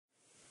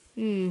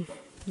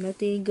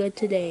Nothing good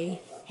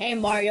today. Hey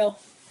Mario,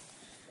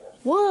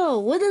 Whoa,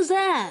 what is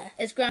that?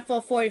 it's Grand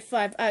Theft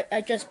 45.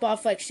 I just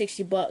bought for like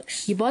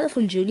 $60. You bought it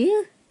from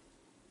Junior?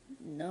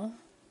 No,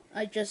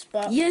 I just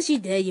bought. Yes, you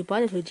did. You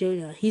bought it from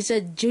Junior. He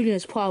said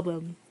Junior's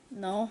problem.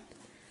 No,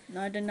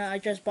 I did not. I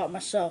just bought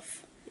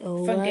myself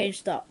Oh, from what?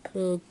 GameStop.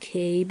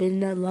 Okay, but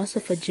not lost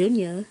it for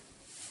Junior.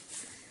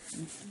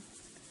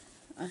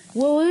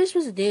 What were we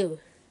supposed to do?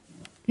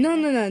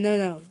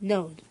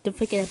 No. Don't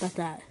forget about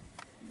that.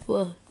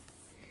 Whoa.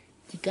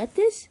 You got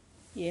this?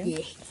 Yeah.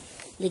 Yeah.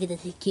 Look at that,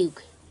 he's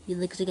cute. He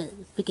looks like a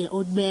freaking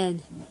old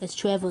man. That's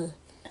Trevor.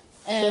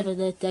 Trevor,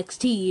 that's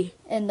XT.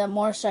 And the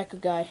motorcycle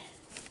guy.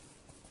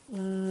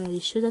 You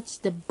sure that's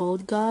the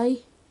bald guy?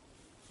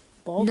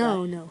 Bald guy.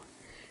 No.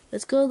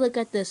 Let's go look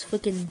at this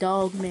freaking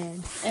dog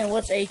man. And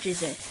what's age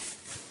is it?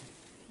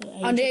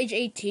 Under age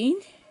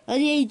 18? Under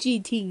age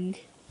 18.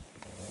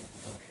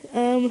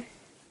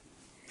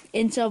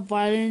 Into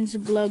violence,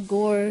 blood,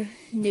 gore,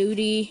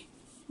 nudity,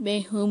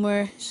 main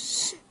humor,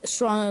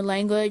 strong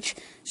language,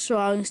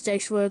 strong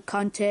sexual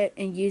content,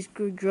 and use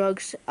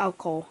drugs,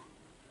 alcohol.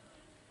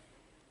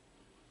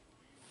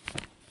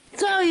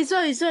 Sorry.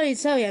 I'm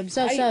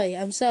so sorry.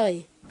 I'm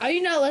sorry. Are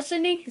you not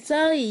listening?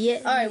 Sorry, yeah.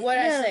 Alright, what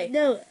did I say?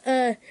 No,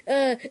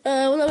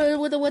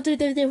 1, 2,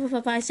 3,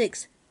 4, 5,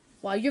 6.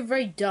 Wow, you're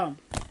very dumb.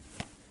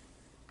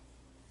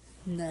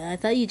 No, I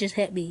thought you just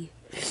hit me.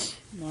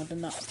 No, I did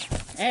not.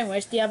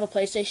 Anyways, do you have a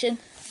PlayStation?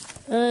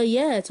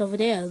 Yeah, it's over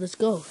there. Let's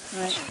go.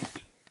 Alright.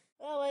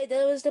 Oh, wait,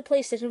 that was the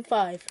PlayStation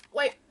 5.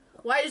 Wait,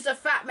 why is the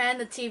fat man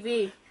the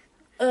TV?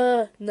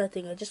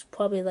 Nothing. I just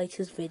probably like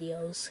his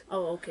videos.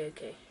 Oh,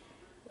 okay.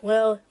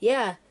 Well,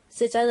 yeah,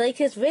 since I like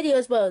his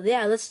videos, well,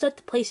 yeah, let's start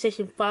the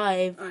PlayStation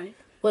 5. Alright.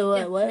 Wait,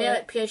 Yeah, what? maybe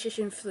like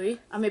PlayStation 3.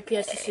 I mean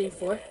PlayStation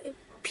 4.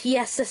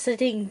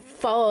 PlayStation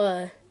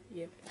 4.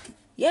 Yeah.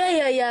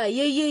 Yeah.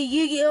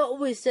 You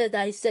always said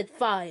I said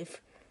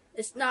 5.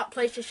 It's not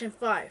PlayStation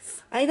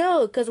 5. I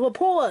know, because we're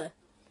poor.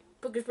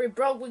 Because we're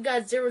broke, we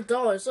got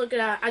 $0. Look at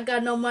that, I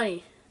got no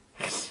money.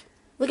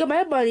 Look at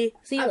my money.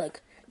 See,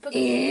 look.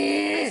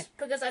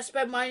 Because I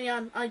spent money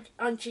on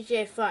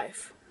GTA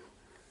 5.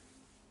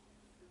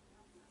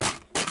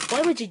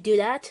 Why would you do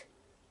that?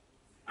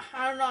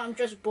 I don't know, I'm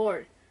just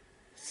bored.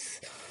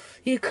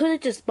 You could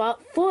have just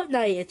bought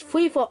Fortnite. It's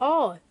free for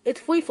all.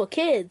 It's free for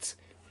kids.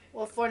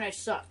 Well, Fortnite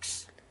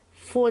sucks.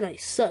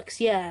 Fortnite sucks.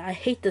 Yeah, I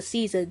hate the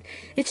season.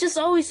 It's just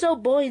always so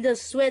boring.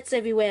 There's sweats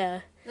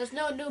everywhere. There's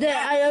no new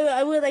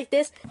I would like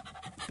this.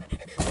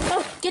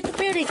 Oh, get the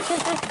building.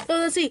 Oh,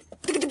 let's see.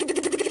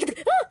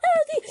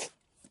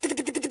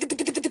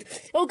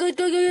 Oh, good.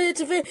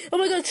 It's a fit. Oh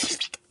my god.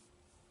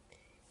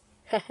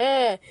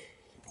 Haha.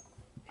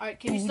 Alright,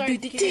 can you start?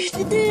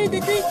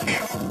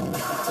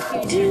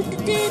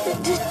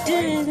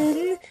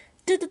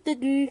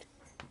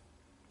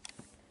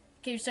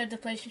 Can you start the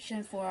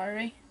PlayStation 4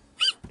 already?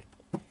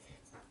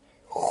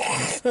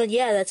 Oh,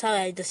 yeah, that's how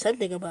I did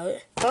something about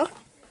it. Huh?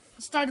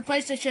 Start the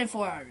PlayStation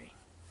 4 already.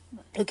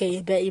 Okay,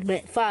 you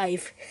meant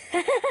 5.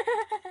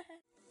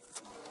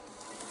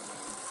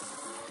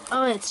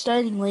 Oh, it's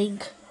starting,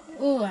 Link.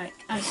 Ooh, I'm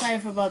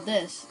excited about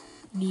this.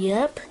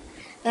 Yep.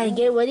 And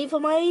get ready for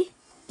my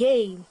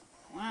game.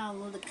 Wow,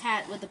 little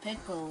cat with the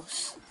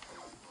pickles.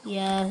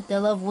 Yeah, they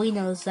love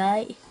winos,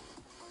 right?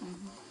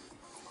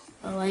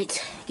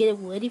 Alright, get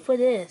ready for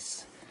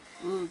this.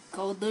 Ooh,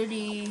 Call of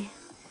Duty.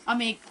 I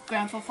mean,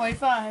 Grand Theft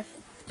 45.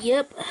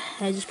 Yep,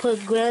 I just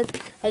put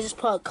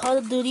Call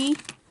of Duty,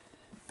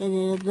 and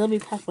then let me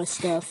pack my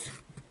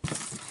stuff.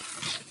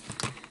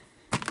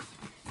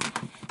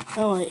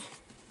 Alright.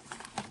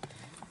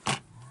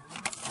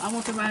 I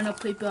want to round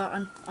up people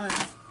on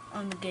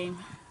the game.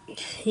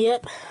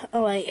 Yep,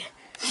 alright.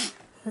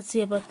 Let's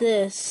see about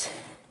this.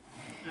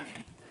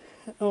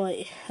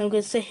 Alright, I'm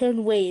gonna sit here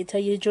and wait until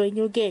you join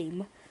your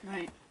game.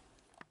 Right.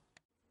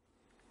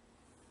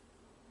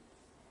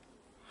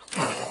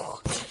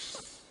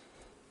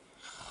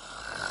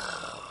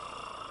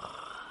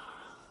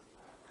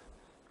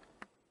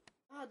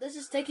 Oh, this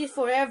is taking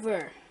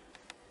forever.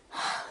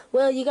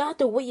 Well, you got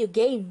to wait your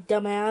game,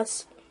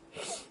 dumbass.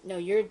 No,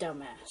 you're a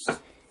dumbass.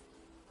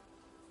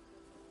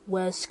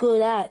 Well, screw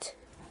that.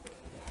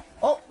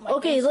 Oh, my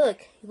Okay,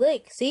 goodness.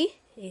 look, see?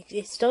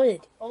 It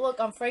started. Oh, look,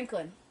 I'm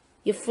Franklin.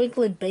 You're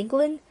Franklin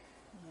Banklin?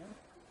 Yeah.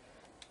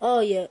 Oh,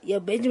 you're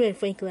Benjamin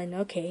Franklin,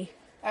 okay.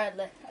 Alright,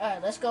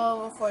 let's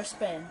go over for a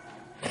spin.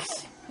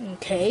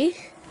 Okay.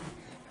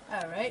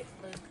 Alright,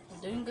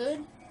 we're doing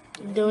good.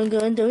 Doing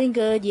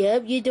good.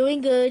 Yep, you're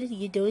doing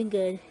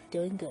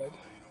good.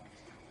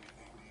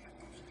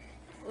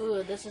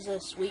 Ooh, this is a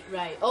sweet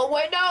ride. Oh,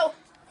 wait, no!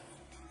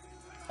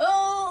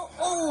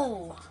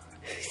 Oh!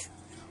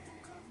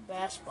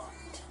 Bad spot.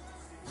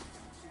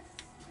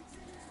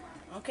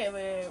 Okay,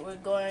 we're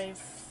going.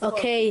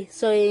 Okay,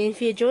 so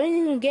if you're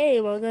joining the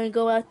game, I'm gonna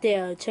go out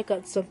there and check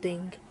out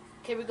something.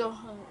 Okay, we go.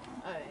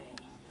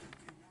 Alright.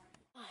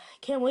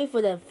 Can't wait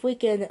for that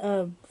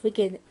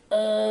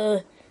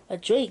a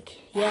drink.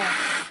 Yeah.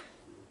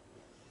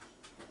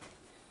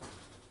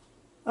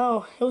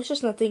 Oh, it was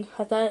just nothing.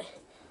 I thought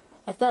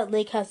I thought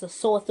Lake has a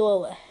sore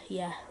throat.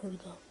 Yeah, let me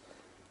go.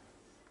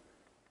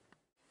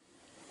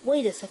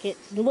 Wait a second.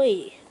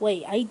 Wait.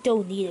 I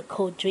don't need a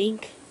cold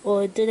drink.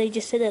 Or did I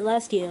just say that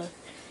last year?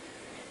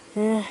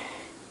 I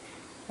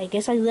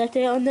guess I left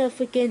it on the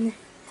freaking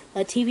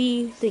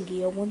TV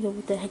thingy. I wonder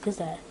what the heck is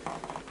that.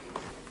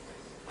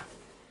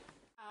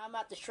 I'm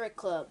at the strip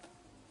club.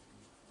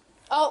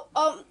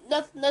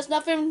 There's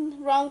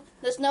nothing wrong.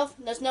 There's no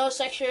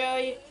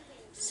sexual.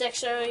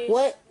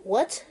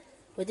 What?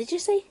 What did you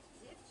say?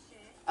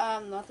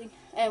 Nothing.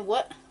 And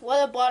what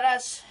about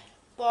us?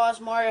 Boss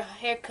Mario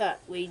haircut?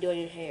 What are you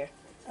doing your hair?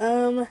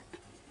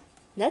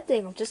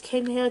 Nothing. I just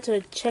came here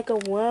to check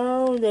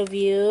around of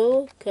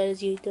you,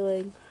 cause you're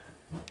doing,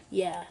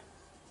 yeah.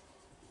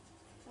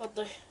 What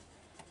the?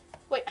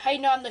 Wait, how you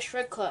not in the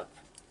strip club?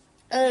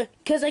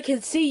 Cause I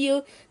can see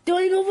you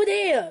doing over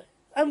there.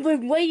 I've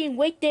been waiting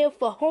right there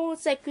for a whole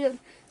second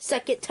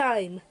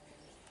time.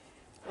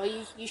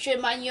 Well, you should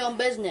mind your own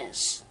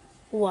business.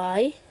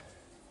 Why?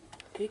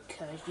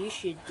 Because you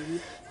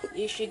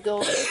should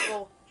go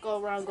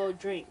around, go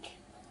drink.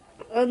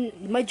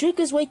 My drink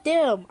is right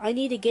there. I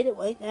need to get it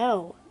right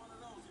now.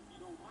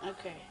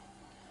 Okay.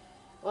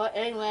 Well,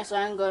 anyways,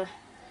 I'm gonna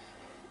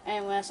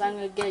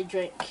get a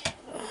drink.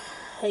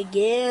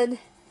 Again.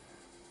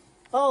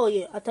 Oh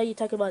yeah, I thought you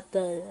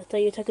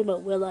were talking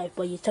about real life,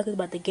 but you're talking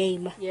about the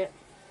game. Yeah.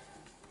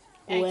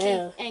 And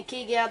well. can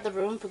you get out of the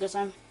room because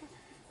I'm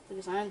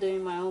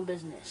doing my own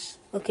business.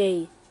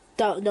 Okay,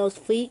 dark nose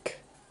freak.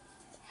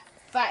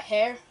 Fat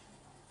hair.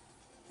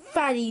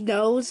 Fatty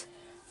nose.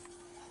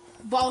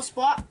 Bald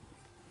spot.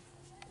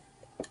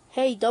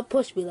 Hey, don't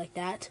push me like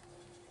that.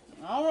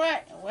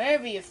 Alright,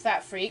 wherever you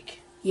fat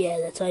freak. Yeah,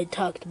 that's why I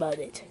talked about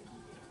it.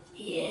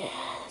 Yeah,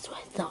 that's what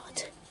I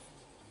thought.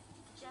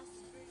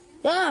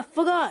 Ah,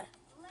 forgot.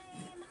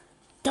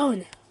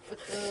 Done.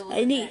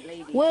 I need.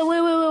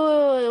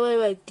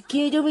 Wait. Can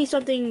you do me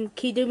something?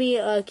 Can you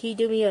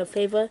do me a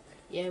favor?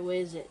 Yeah, what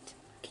is it?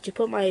 Could you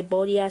put my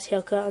baldy ass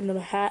haircut on the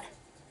hat?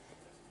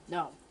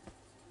 No.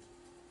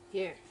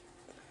 Here.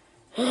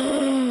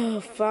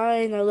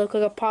 Fine, I look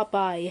like a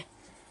Popeye.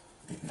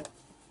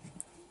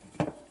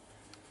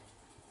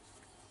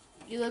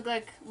 You look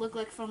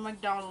like from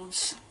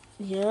McDonald's.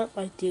 Yep,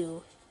 I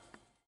do.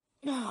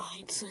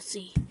 Alright, let's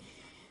see.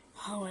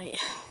 Alright.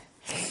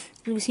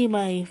 Let me see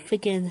my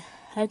freaking.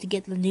 I have to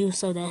get the new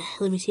soda.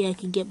 Let me see if I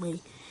can get my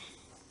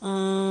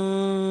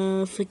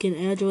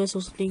freaking address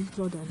or something.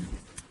 Hold on.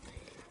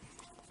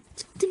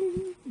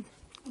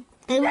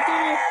 Hey, what's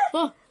that?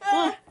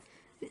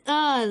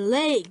 Oh,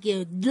 Lake,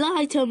 you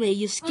lied to me.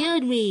 You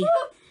scared me.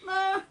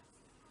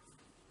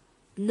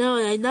 No,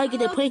 I'm not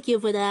gonna prank you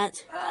for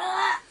that.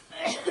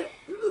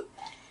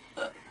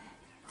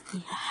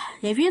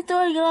 If you're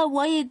throwing up,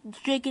 why are you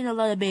drinking a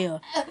lot of beer?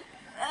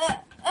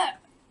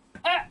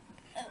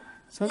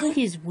 Sounds like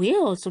he's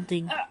weird or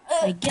something.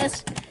 I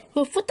guess.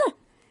 Well, what the?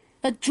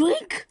 A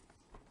drink?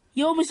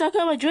 You almost knocked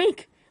out my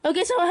drink. I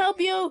guess I'll help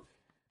you.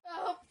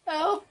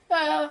 Help.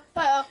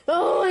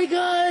 Oh my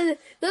god!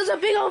 There's a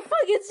big old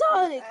fucking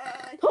Sonic!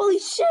 Holy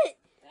shit!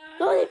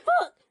 Holy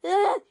fuck!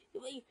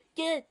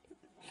 Get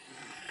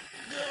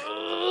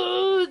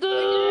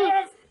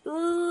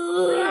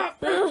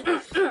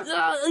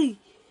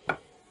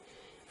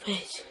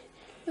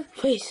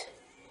Please.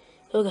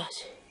 Oh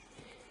gosh.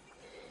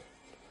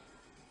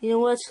 You know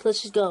what?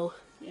 Let's just go.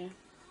 Yeah.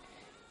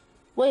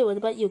 Wait, what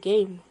about your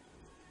game?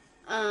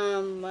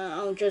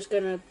 I'm just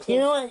gonna play.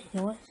 You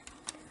know what?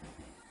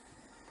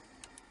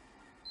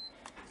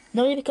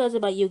 Not because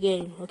about your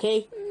game,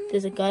 okay?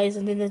 There's a guys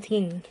under the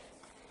team.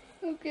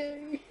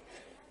 Okay.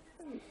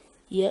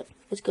 Yep,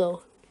 let's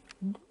go.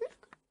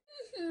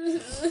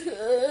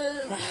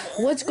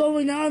 What's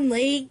going on,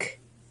 Lake?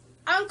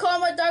 I'm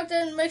calling my doctor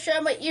and make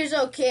sure my ear's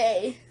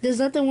okay. There's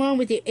nothing wrong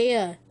with your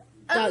ear,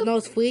 dark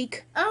nose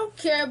freak. I don't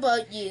care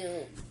about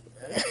you.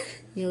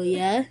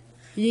 Yeah?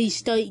 You need to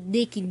start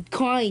making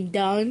crying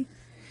down.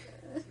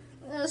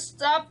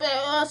 Stop it,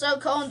 or else I'm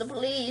calling the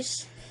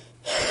police.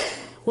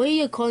 What are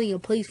you calling the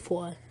police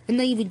for? I'm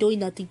not even doing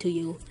nothing to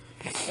you.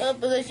 Oh,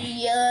 because you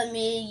yell at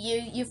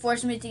me. You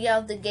forced me to get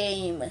out of the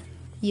game.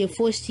 You're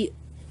forced to.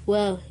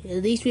 Well,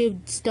 at least we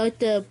got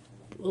the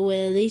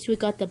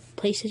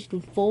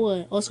PlayStation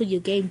 4. Also, your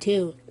game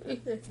too.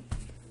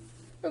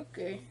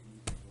 Okay.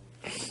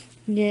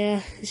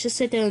 Yeah, let's just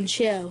sit there and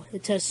chill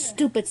until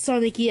stupid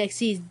Sonic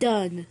EXE is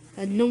done.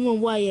 And no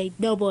one why ain't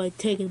nobody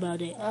talking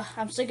about it.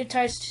 I'm sick and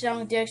tired of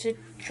Sonic the EXE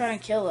trying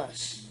to kill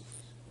us.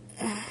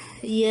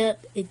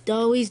 Yep, it's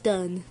always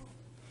done.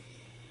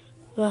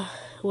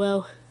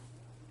 Well,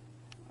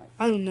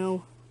 I don't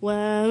know.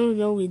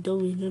 We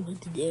don't remember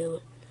what to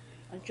do.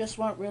 I just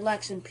want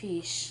relax and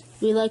peace.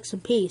 Relax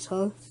and peace,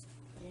 huh?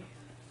 Yeah.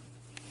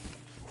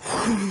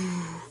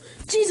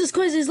 Jesus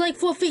Christ, he's like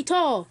 4 feet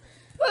tall.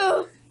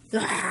 I'm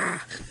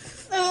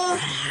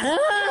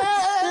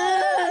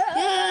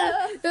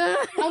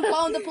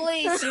calling the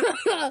police.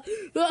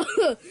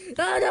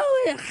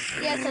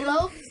 Yes,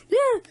 hello.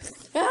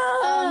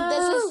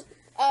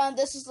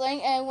 This is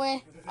Ling, and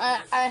when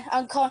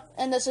I'm calling,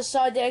 and this is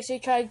Sonic the EXE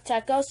trying to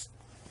attack us.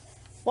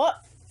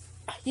 What?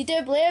 You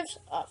did lives?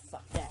 Oh,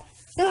 fuck that.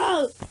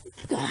 No!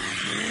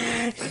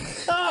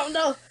 Oh,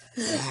 no!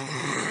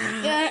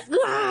 Yeah.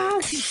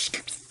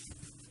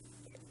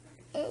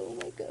 Oh,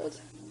 my God.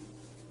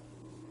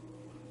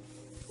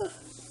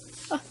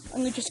 I'm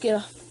gonna just get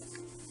off.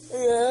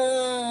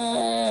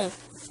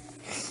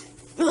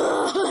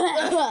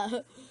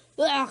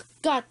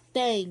 God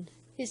dang.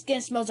 His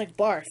skin smells like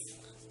barf.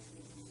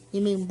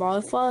 You mean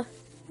barfa?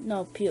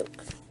 No,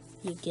 puke.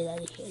 You get out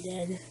of here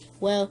then.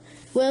 Well,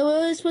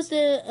 we're supposed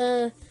to,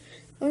 I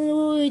don't know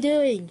what we're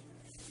doing.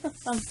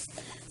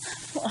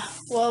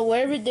 Well,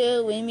 whatever we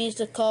do, we need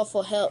to call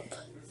for help.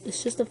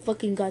 It's just a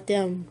fucking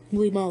goddamn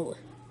remote.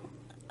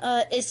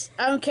 I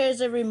don't care if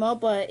it's a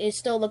remote, but it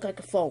still look like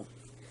a phone.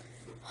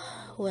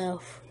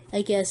 Well,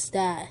 I guess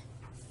that.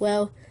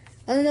 Well,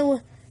 I don't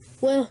know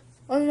what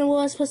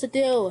I'm supposed to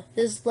do.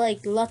 There's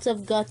like lots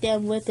of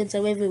goddamn weapons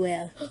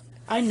everywhere.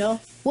 I know.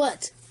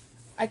 What?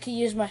 I can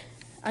use my.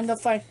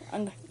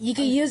 You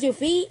can use your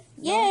feet?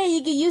 No. Yeah,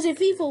 you can use your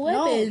feet for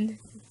weapon.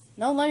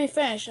 No, let me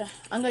finish.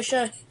 I'm gonna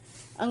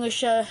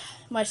show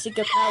my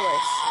secret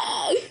powers.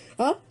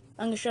 Huh?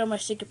 I'm gonna show my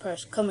secret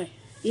powers. Come here.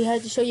 You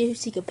have to show your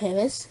secret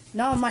powers.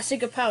 No, my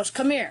secret powers.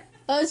 Come here.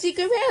 Oh,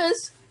 secret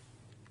powers.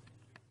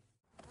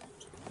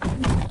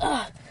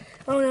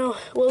 Oh no,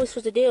 what are we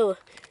supposed to do?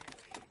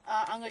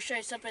 I'm gonna show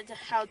you something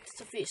how to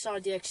defeat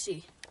Sonic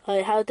EXE.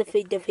 How to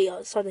defeat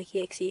Sonic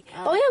EXE.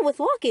 Oh yeah, with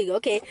walking.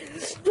 Okay.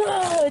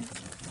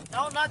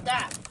 No, not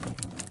that.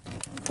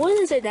 What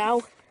is it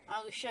now?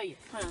 I'm gonna show you.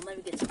 Hold on, let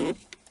me get some.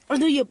 Oh,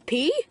 do you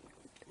pee?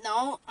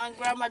 No, I'm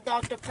gonna grab my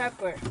Dr.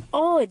 Pepper.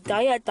 Oh,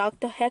 Diet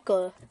Dr.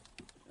 Heckle.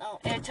 No,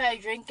 every time I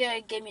drink it,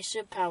 it gave me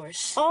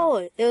superpowers. Oh,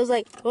 it was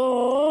like,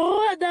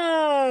 oh,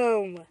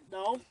 damn.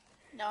 No,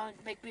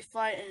 it make me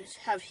fly and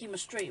have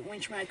hemostrate,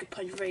 which means I could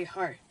punch very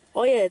hard.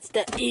 Oh yeah, it's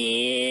the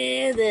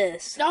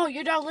this. No,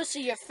 you don't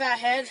listen, you fat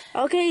head.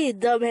 Okay, you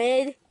dumb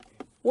head.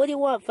 What do you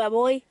want, fat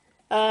boy?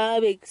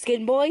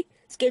 Skin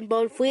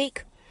bone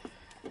freak.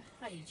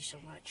 I hate you so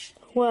much.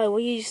 Why? What are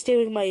you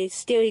steering my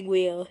steering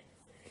wheel?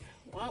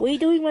 Well, What are you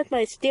doing with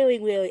my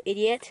steering wheel,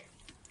 idiot?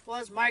 well,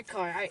 it's my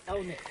car. I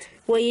own it.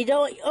 Well, you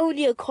don't own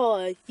your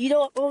car. You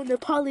don't own the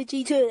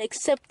apology to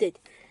accept it.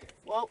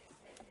 Well,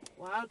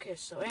 I don't care.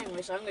 So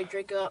anyways, I'm gonna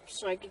drink it up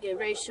so I can get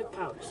ready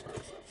superpowers.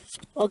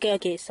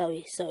 Okay,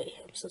 sorry.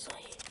 I'm so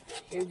sorry.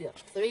 Here we go.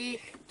 3,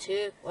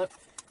 2, 1.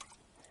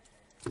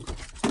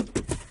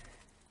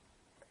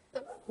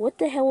 What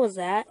the hell was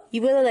that?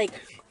 You better like...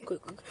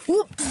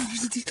 Whoop.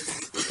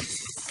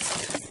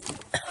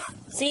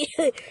 See?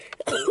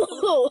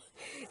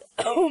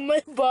 Oh,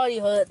 my body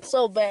hurts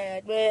so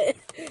bad, man.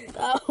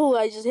 Oh,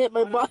 I just hit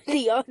my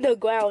body on the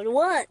ground.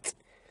 What?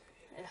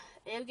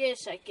 It'll get a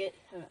second.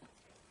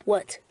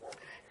 What?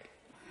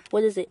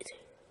 What is it?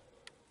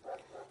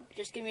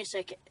 Just give me a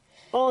second.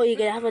 Oh, you're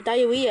gonna have a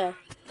diarrhea.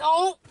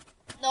 No.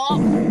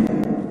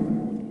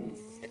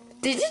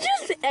 Did you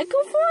just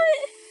echo for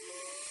it?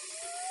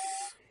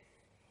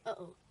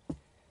 Uh-oh.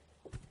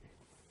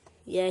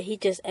 Yeah, he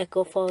just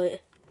echoed for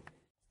it.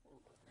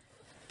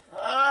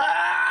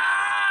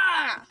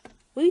 Ah!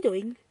 What are you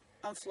doing?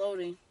 I'm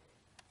floating.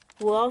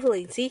 We're all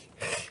floating, see?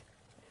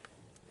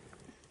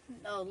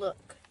 No,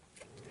 look.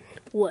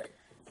 What?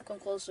 Come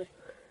closer.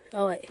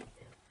 Oh, wait.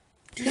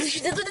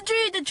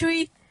 The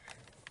tree!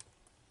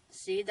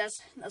 See,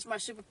 that's my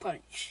super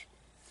punch.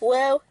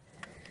 Well,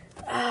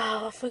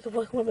 I fucking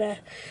broke my back.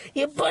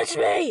 You punched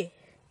me!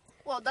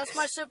 Well, that's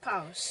my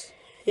superpowers.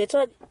 It's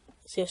not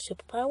your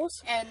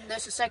superpowers? And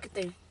there's a second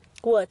thing.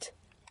 What?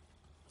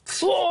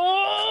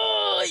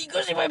 Oh, you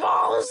go see my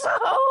balls!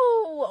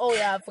 Oh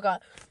yeah, I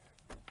forgot.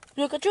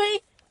 Look a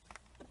tree!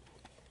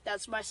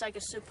 That's my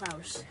second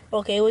superpowers.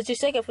 Okay, what's your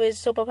second for his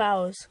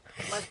superpowers?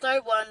 My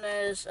third one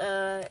is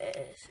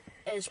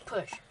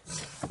push.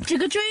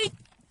 Trick or treat!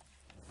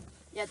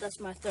 Yeah, that's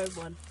my third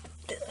one.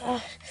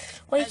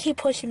 Why you keep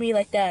pushing me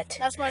like that?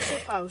 That's my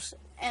superpowers.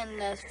 And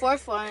the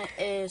fourth one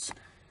is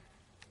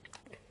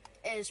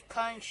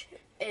punch,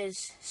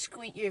 is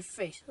squeeze your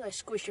face. Like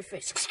squish your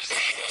face.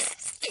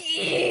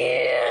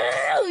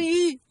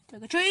 Trick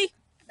or treat!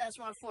 That's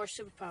my 4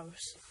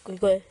 superpowers.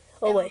 Good.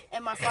 Oh wait.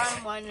 And my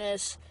final one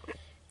is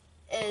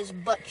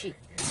butt cheek.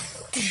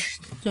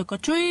 Trick or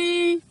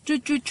treat!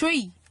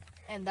 Tree!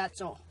 And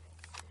that's all.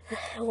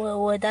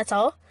 Well, that's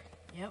all?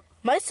 Yep.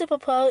 My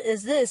superpower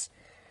is this.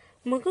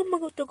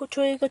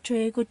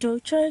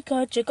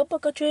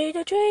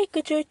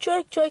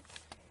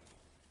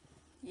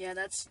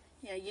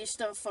 Yeah, you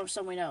stole from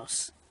someone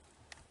else.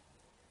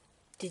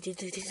 Wait,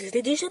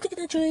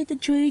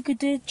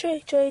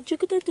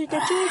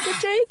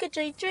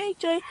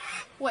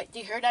 Wait, do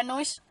you hear that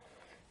noise?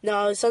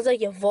 no, it sounds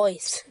like your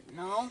voice.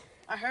 No,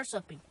 I heard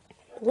something.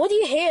 What do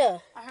you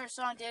hear? I heard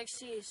Sonic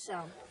EXE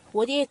sound.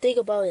 What do you think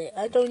about it?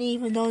 I don't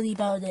even know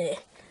about it.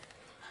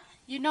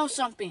 You know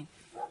something.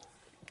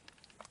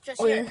 Just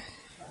Oh, here.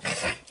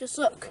 yeah? Just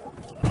look.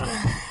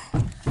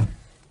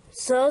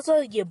 Sounds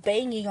like you're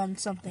banging on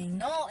something.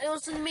 No, it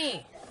wasn't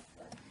me.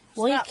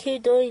 Why you Stop.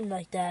 keep doing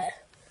like that?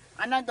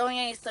 I'm not doing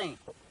anything.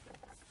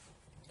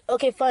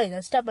 Okay, fine.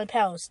 I'll stop my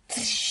powers.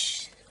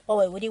 Oh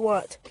wait, what do you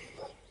want?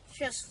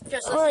 Just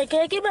Alright,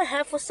 can I get my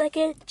hat for a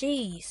second?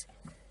 Jeez.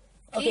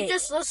 Can Okay. you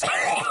just listen?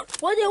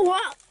 What do you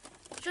want?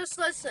 Just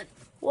listen.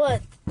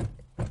 What?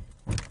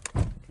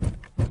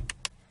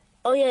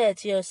 Oh yeah,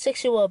 it's your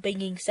sexual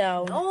banging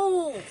sound.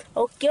 No.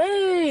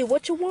 Okay,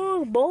 what you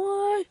want,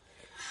 boy?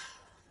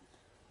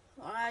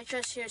 Well, I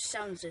just hear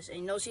sounds and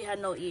he knows he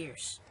had no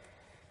ears.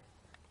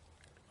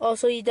 Oh,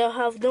 so you don't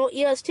have no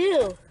ears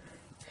too?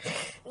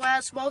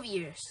 Well, small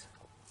ears.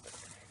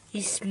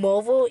 You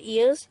small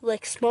ears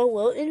like Small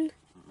Wilton?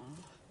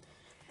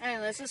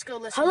 Anyway, let's just go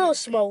listen. Hello,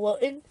 Small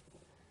Wilton.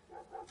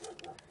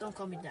 Don't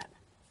call me that.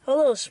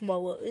 Hello,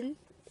 Small Wilton.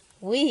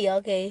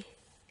 Okay.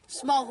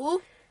 Small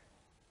who?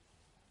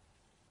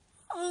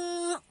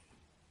 Oh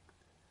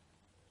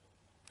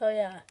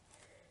yeah.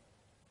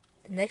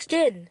 The next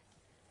gen.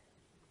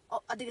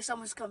 Oh, I think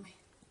someone's coming.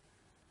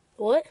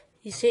 What?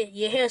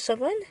 You hear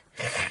someone?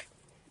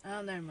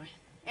 Oh, never mind.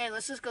 Hey,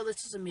 let's just go listen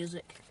to some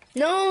music.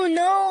 No,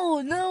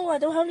 I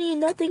don't have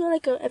nothing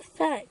like a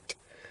effect.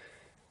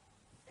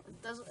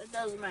 It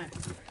doesn't matter.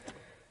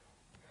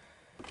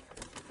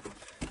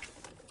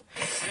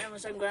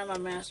 I'm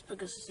grabbing my mask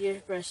because your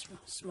breath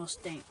smells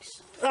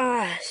stinks.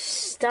 Ah,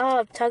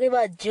 stop talking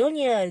about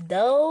Junior,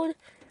 dude.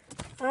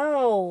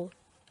 Ow.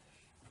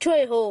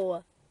 Troy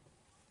hole.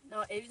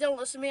 No, if you don't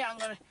listen to me, I'm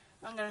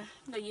gonna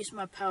use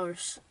my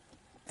powers.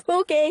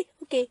 Okay,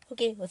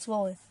 let's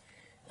roll.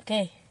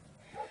 Okay.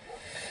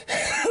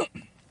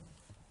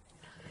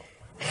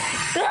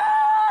 Ah!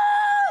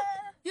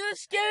 You're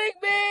scaring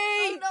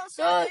me! No,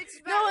 Sonic's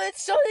back. No,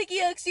 it's Sonic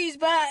EXE's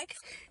back!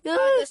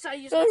 Alright, this time I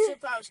use my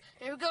superpowers.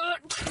 Here we go.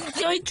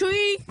 Giant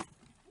tree!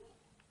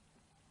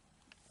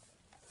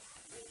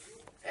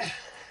 I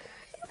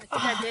think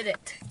I did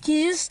it. Can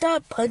you just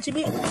stop punching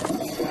me?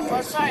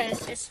 Well, sorry,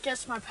 it's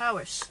just my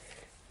powers.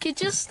 Can you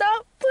just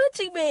stop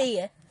punching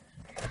me?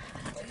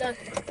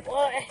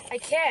 Well, I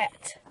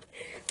can't.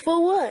 For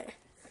what?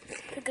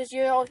 Because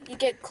you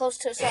get close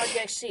to Sonic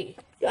EXE.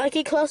 I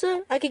get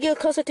closer? I can get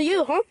closer to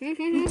you, huh?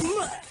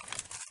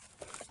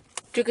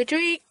 Trick or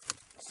treat.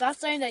 Stop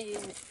saying that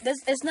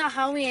it's not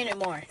Halloween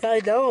anymore.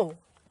 I know.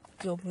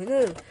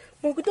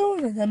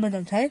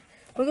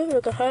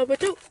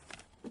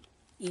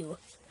 You.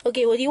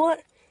 Okay, what do you want?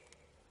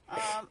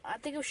 I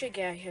think we should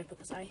get out of here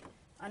because I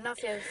don't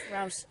feel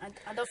I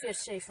don't feel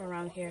safe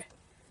around here.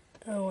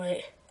 Oh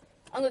wait.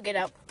 I'm gonna get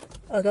out.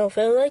 I don't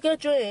feel like a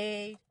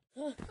drink.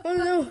 Oh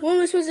no, what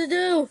am I supposed to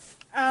do?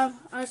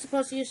 I'm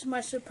supposed to use my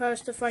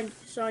superpowers to find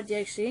Sonic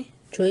EXE.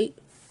 Treat.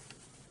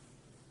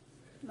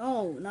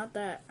 No, not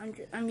that.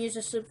 I'm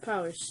using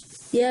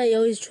superpowers. Yeah, you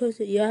always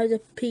trust it. You have to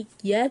peek.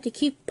 You have to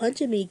keep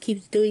punching me.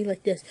 Keep doing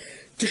like this.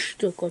 Can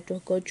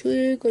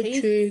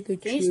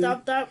you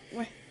stop that?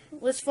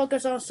 Let's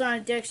focus on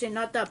Sonic EXE and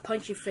not that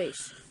punchy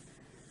face.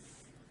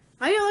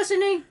 Are you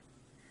listening?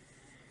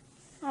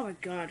 Oh my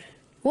god.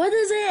 What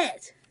is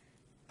it?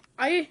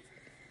 I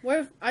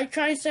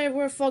try and say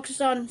we're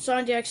focused on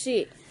Sonic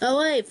EXE. Oh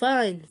wait,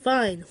 fine.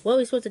 What are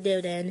we supposed to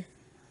do then?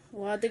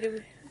 Well, I think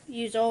we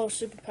use all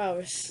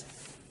superpowers.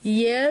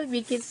 Yeah,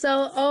 we can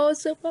sell all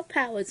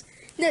superpowers.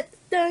 Okay,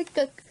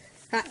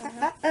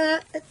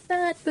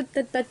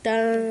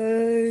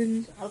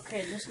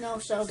 there's no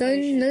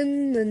celebration.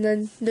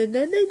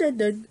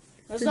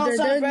 There's no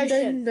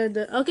celebration.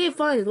 Okay,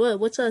 fine.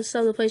 What's our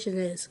celebration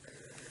is?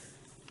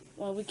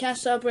 Well, we can't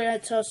celebrate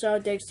until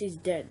Sonic EXE is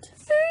dead.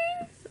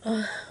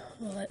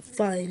 Alright,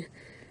 fine.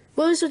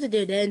 What are we supposed to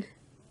do then?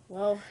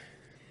 Well,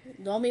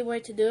 the only way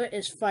to do it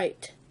is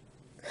fight.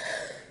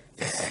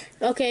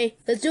 Okay,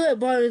 let's do it.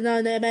 Born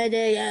on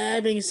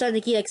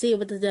Sonic EXE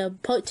with the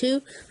part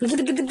 2. No.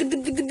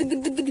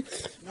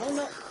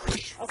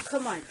 Oh,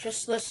 come on.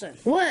 Just listen.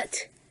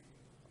 What?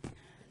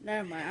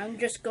 Never mind. I'm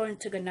just going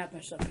to take a nap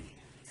or something.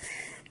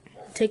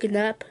 Take a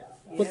nap?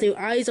 Yeah. With your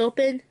eyes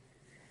open?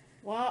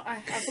 Well,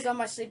 I forgot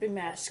my sleeping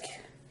mask.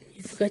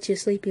 You forgot your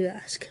sleeping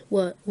mask.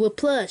 What? We're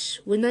plush.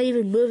 We're not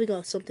even moving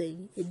off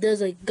something. It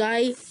does a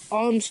guy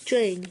arm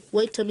string.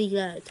 Wait till me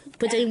that.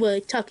 Pretend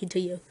we're talking to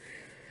you.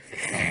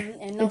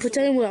 And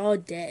pretend we're all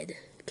dead.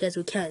 Because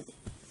we can't.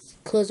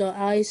 Close our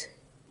eyes.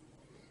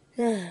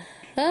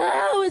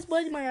 Oh, it's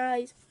burning my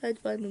eyes. It's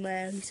burning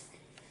my eyes.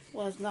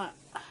 Well, it's not.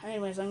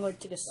 Anyways, I'm going to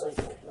take a sleep.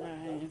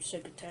 I'm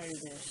sick and tired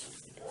of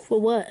this. For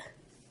what?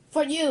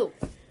 For you.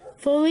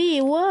 For me?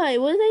 Why?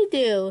 What did I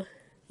do?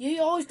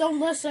 You always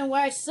don't listen to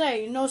what I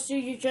say. You know, so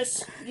you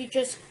just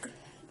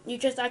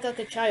act like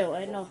a child.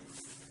 I know.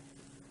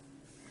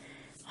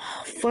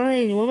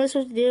 Fine. What am I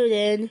supposed to do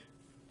then?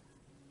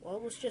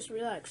 Well, let's just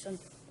relax and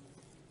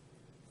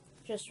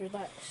just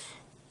relax.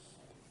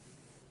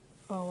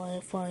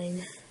 Alright,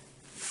 fine.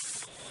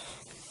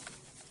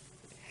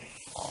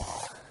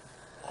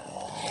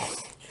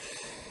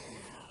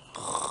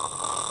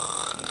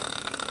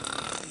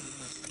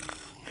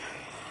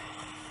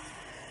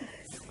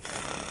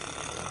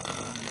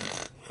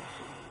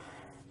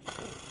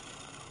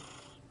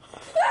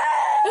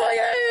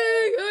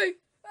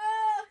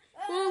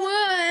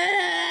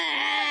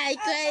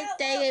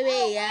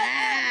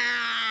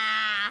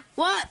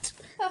 What?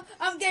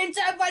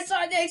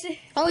 Dixie?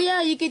 Oh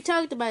yeah, you can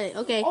talk about it.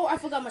 Okay. Oh, I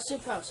forgot my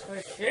superpowers.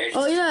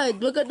 Oh yeah,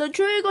 look at the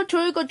trigger,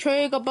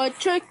 but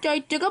trick,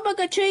 I'm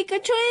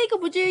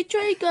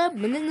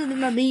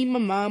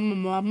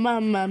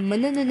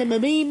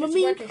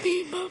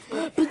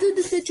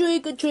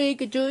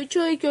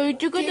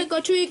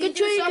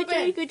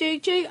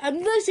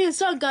listening to a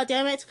song,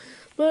 goddammit.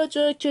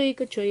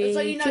 Trick or treat,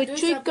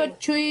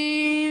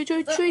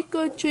 trick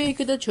or treat,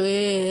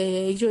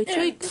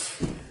 trick.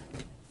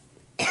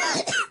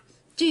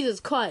 Jesus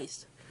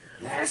Christ.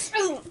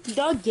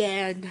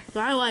 Again.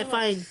 How do I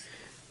find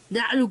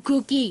that little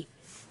cookie?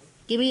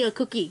 Give me a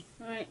cookie.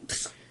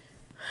 Alright.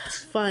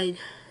 Fine.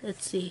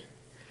 Let's see.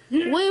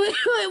 Wait.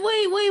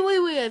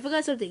 I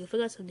forgot something.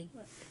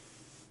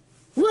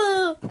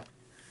 Whoa!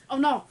 Oh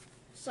no.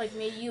 It's like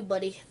me and you,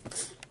 buddy.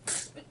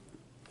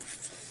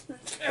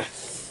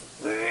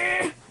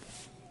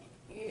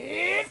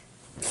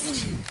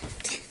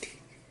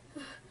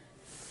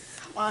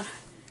 Come on.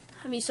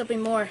 I need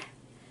something more.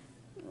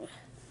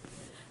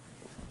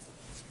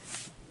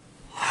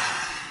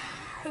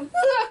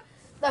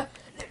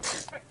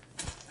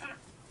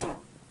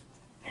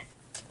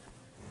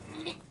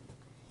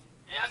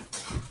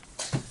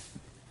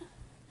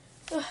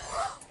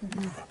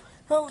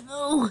 Oh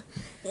no!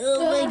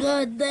 Oh my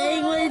god,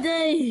 dang my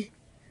day!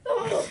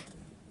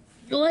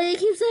 Why do you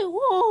keep saying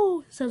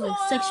whoa? Sounds like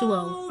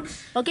sexual.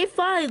 Okay,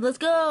 fine, let's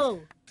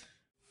go!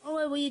 Oh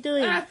wait, what are you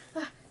doing?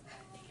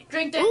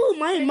 Drink that. Oh,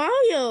 my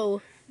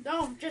Mario!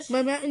 No, just...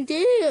 My Mountain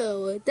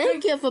Dew!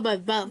 Thank you for my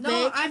butt, No,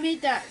 bitch! I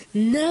need that.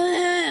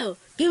 No!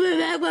 Give me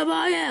back my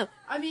Mario!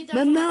 I need that.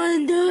 My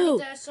Mountain I Dew!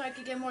 need that so I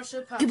can get more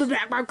superpowers. Give me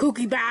back my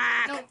cookie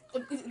back! No.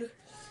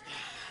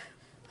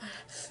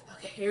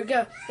 Okay, here we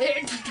go.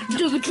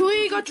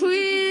 Trick or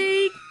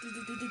treat!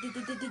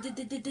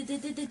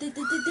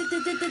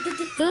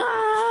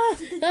 God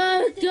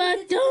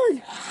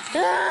done!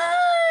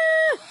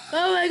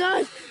 Oh my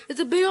gosh! It's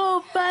a big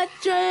old fat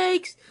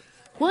shakes!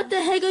 What the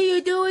heck are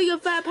you doing, you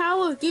fat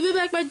power? Give me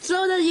back my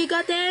soda, you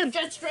goddamn!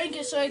 Just drink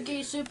it so I can get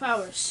you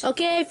superpowers.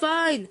 Okay,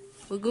 fine.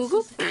 Well,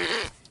 Google.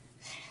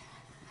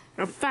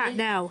 I'm fat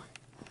now.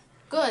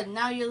 Good.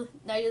 Now you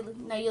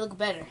look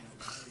better.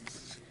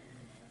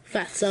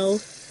 Fatso.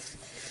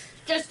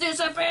 Just do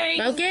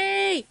something.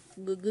 Okay.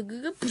 Trick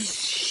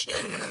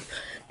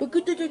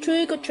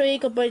or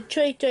treat,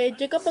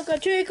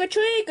 but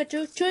trick.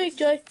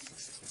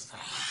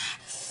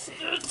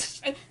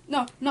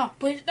 No,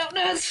 please don't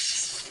do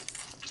this.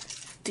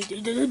 Trick.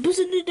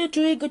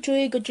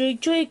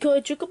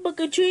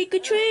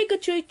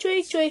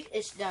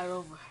 It's not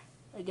over.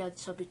 I got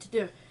something to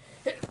do.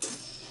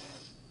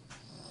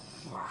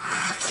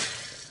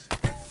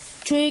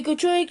 Trick or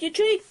treat. Trick or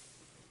treat.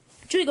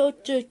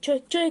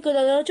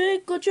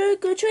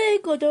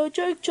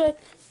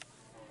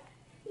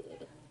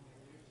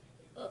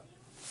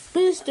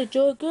 Mr.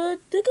 Joker,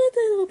 trick.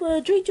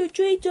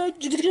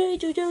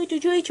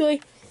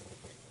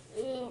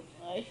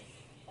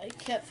 I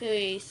can't feel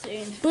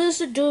anything.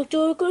 Mr.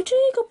 Joker,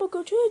 trick.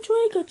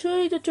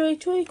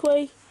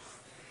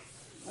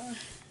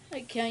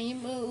 I can't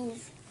even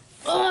move.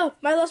 Oh,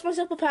 I lost my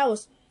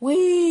superpowers.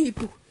 Weep.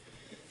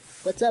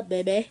 What's up,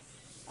 baby?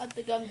 I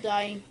think I'm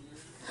dying.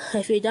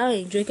 If you're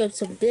dying, drink up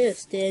some of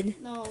this, then.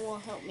 No, it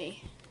won't help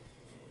me.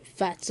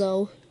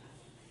 Fatso.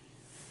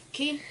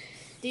 Key,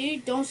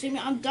 dude, don't see me.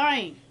 I'm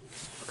dying.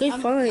 Okay,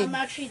 fine. I'm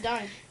actually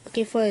dying.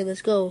 Okay, fine.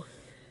 Let's go.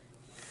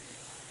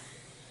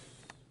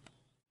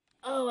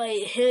 Oh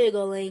wait, here you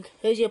go, Link.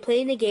 Here's you're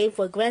playing the game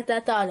for Grand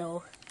Theft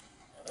Auto.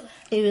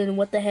 Even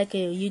what the heck are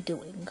you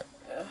doing,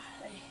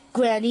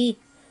 Granny?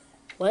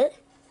 What?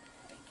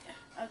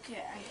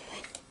 Okay,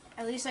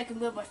 at least I can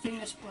move my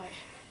fingers by.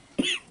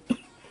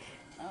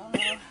 Oh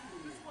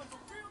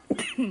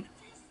no.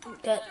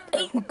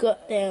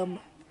 Goddamn.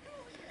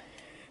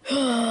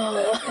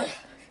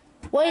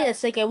 Wait a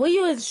second, were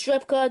you in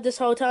strip club this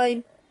whole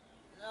time?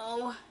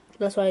 No.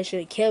 That's why I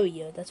shouldn't carry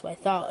you. That's what I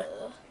thought.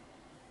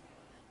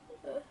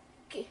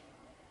 Okay.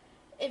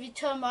 If you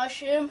tell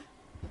Mushroom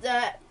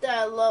that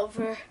I love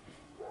her.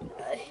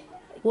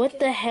 What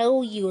the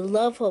hell you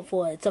love her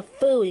for? It's a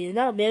food. You're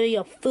not marrying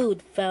a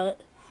food, fella.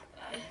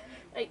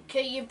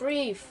 Can you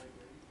breathe?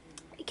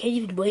 Can't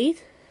even breathe?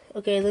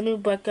 Okay, let me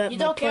back up You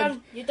my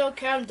don't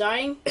care I'm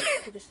dying?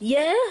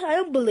 Yeah, I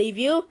don't believe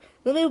you.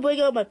 Let me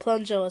bring out my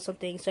plunger or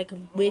something so I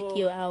can wake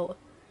you out.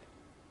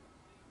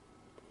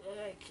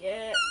 I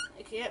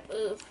can't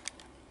move.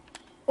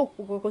 Oh,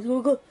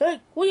 go. Hey,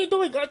 what are you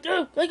doing?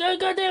 Goddamn!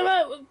 Goddamn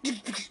out!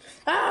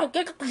 Ah!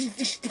 Stay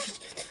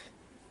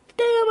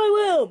in my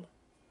room!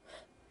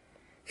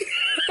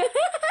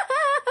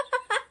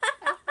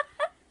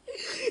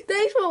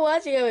 Thanks for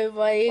watching,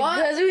 everybody. What?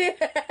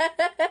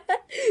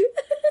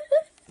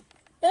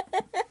 I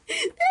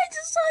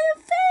just saw your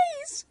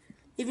face!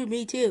 Even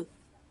me too.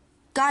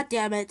 God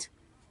damn it.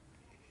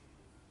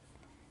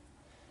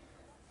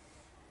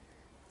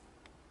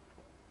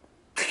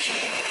 I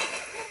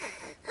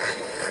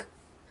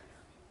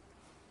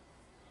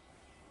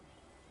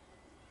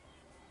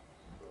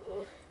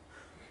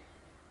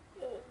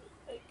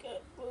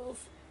can't move.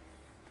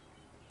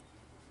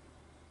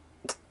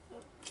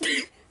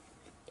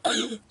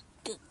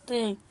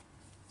 Dang.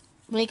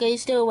 Link, are you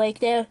still awake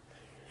there?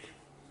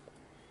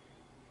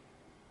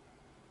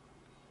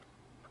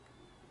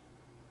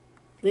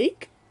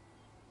 Link?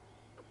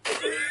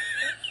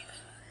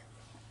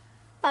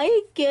 I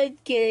ain't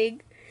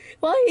kidding.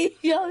 Why are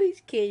you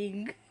always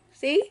kidding?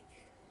 See?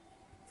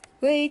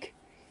 Link.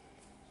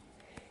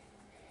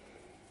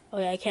 Oh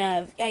yeah,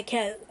 I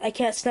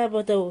can't snap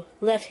with the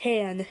left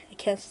hand. I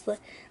can't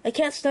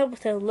snap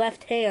with the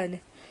left hand.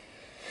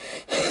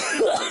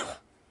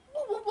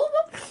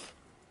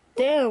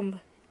 Damn.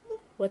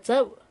 What's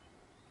up?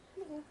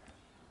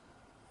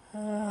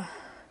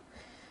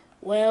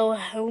 Well,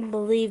 I don't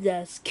believe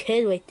that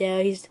kid right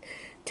there.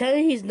 Tell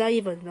him he's not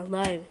even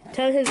alive.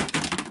 Tell him.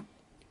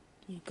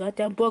 You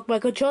goddamn broke my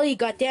controller, you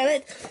goddamn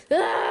it!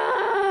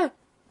 Ah!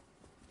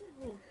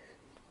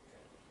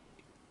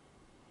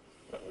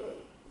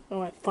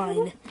 Alright,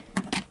 fine.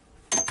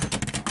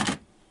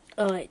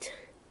 Alright.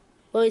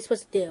 What are we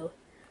supposed to do?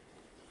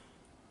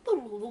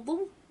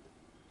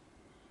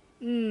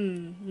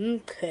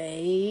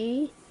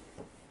 Okay.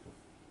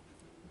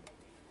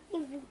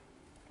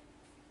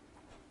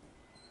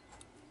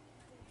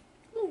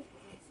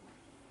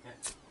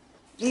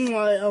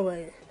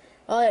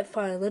 Alright,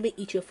 fine. Let me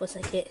eat you for a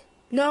second.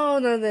 No.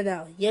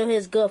 You're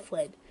his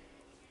girlfriend.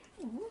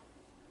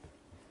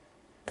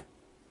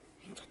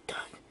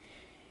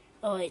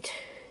 Alright,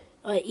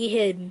 eat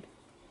him.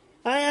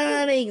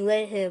 I mean,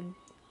 let him.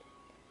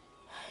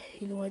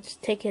 You know what?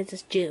 Just take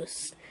his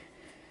juice.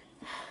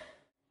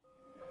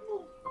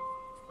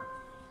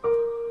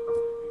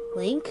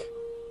 Link?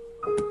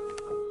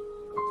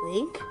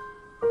 Link?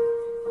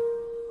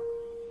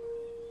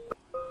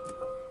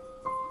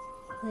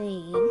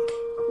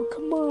 Oh,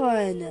 come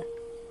on.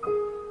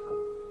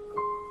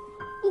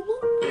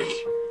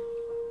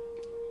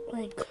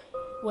 Link.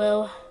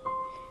 Well,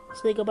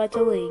 say goodbye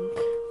to Link.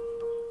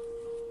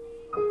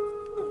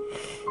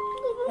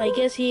 I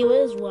guess he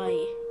was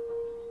right.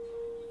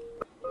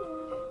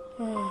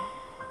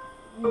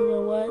 You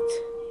know what?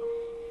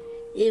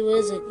 It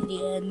wasn't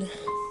the end.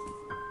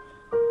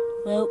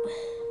 Well,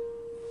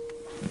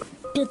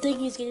 good thing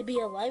he's gonna be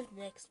alive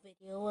next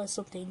video or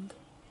something.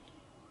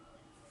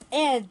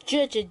 And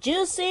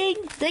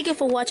juicing, thank you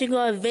for watching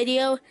our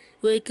video.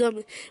 We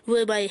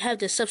might have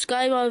to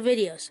subscribe our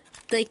videos.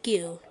 Thank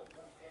you.